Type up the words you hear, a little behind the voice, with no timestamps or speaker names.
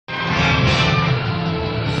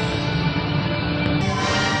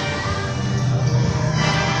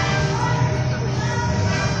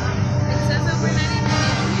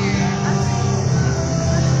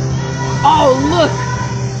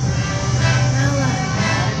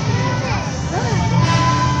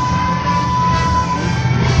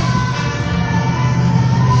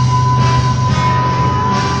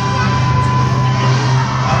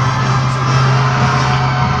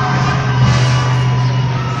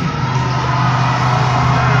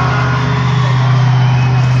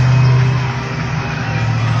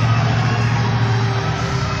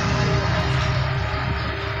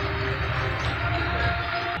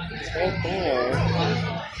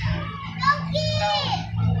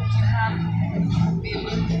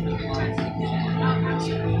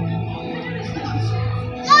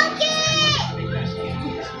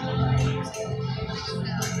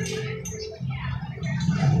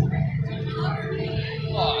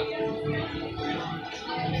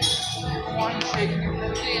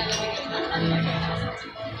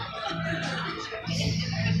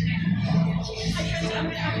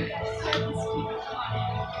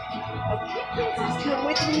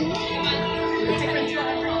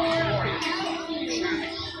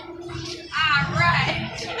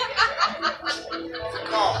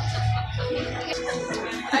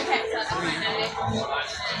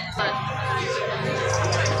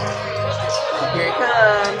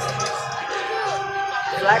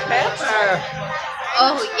Black Panther.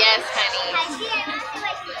 Oh yes, honey.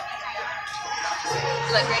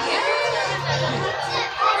 Look right here.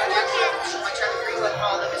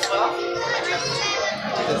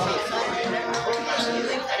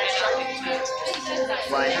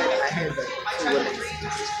 Why? I heard that.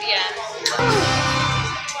 Yeah.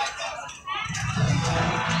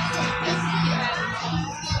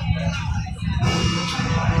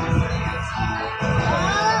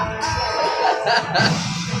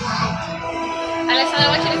 Alexander, I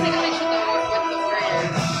want you to take a picture with the warrior.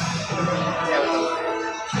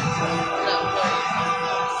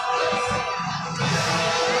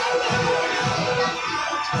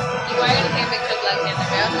 You are going to take a picture of Black Panther,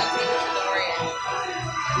 but I also want to take a picture of the warrior.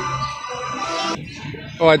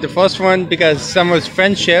 Oh, the first one because someone's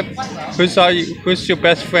friendship. Who's your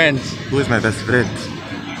best friend? Who is my best friend?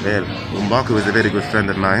 Well, Umbaku is a very good friend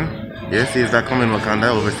of mine. Yes, he is back home in Wakanda,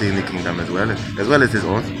 overseeing the kingdom as well as his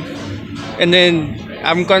own. And then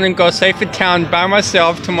I'm gonna go safe in town by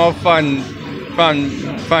myself to more fun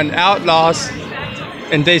outlaws,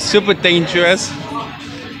 and they're super dangerous.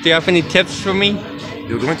 Do you have any tips for me?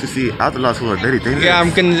 You're going to see outlaws who are very dangerous. Yeah,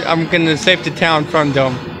 I'm gonna save the town from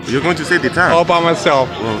them. You're going to save the town? All by myself.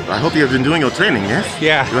 Well, I hope you have been doing your training, yes?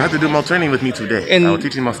 Yeah. You'll have to do more training with me today. And I will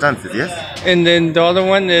teach you more stances, yes? And then the other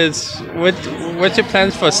one is, what's your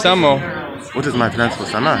plans for summer? What is my plans for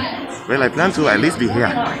summer? Well, I plan to at least be here,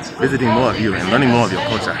 visiting more of you and learning more of your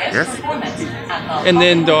culture, yes? And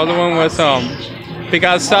then the other one was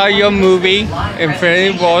because I saw your movie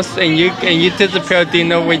Infinity Wars, and you disappeared. Do you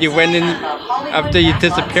know where you went in after you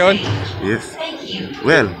disappeared? Yes.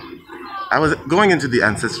 Well, I was going into the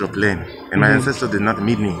ancestral plane, and my ancestors did not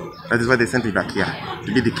meet me. That is why they sent me back here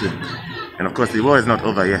to be the king. And of course, the war is not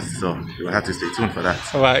over yet, so you will have to stay tuned for that.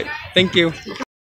 All right. Thank you.